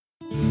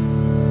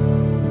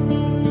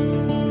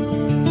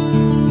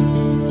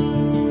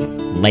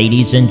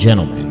Ladies and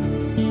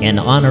gentlemen, in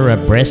honor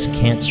of Breast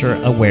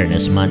Cancer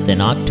Awareness Month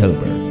in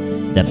October,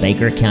 the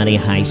Baker County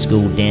High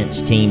School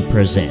Dance Team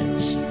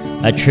presents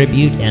a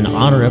tribute in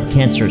honor of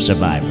cancer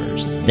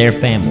survivors, their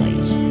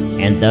families,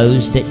 and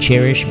those that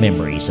cherish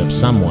memories of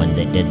someone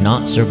that did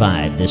not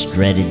survive this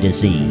dreaded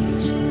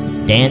disease.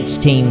 Dance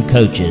team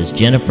coaches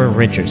Jennifer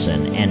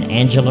Richardson and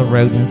Angela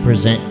Roden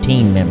present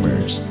team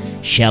members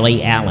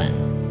Shelley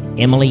Allen,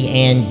 Emily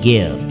Ann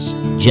Gibbs,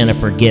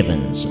 Jennifer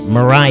Gibbons,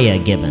 Mariah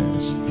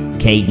Gibbons,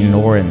 Caden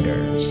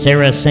Orender,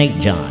 Sarah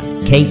St.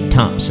 John, Kate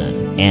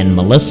Thompson, and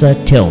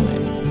Melissa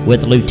Tillman,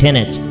 with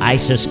Lieutenants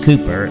Isis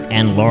Cooper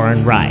and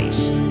Lauren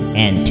Rice,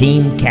 and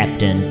Team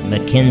Captain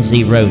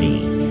Mackenzie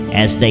Rohde,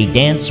 as they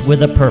dance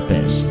with a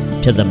purpose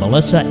to the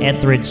Melissa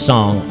Etheridge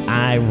song,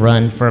 I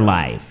Run for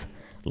Life.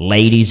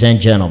 Ladies and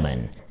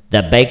gentlemen,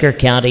 the Baker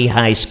County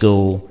High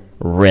School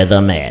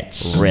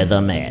Rhythmettes.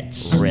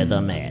 Rhythmettes.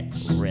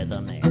 Rhythmettes.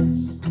 Rhythmettes.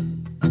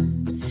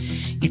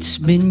 It's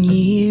been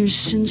years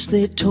since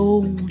they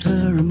told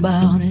her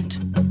about it.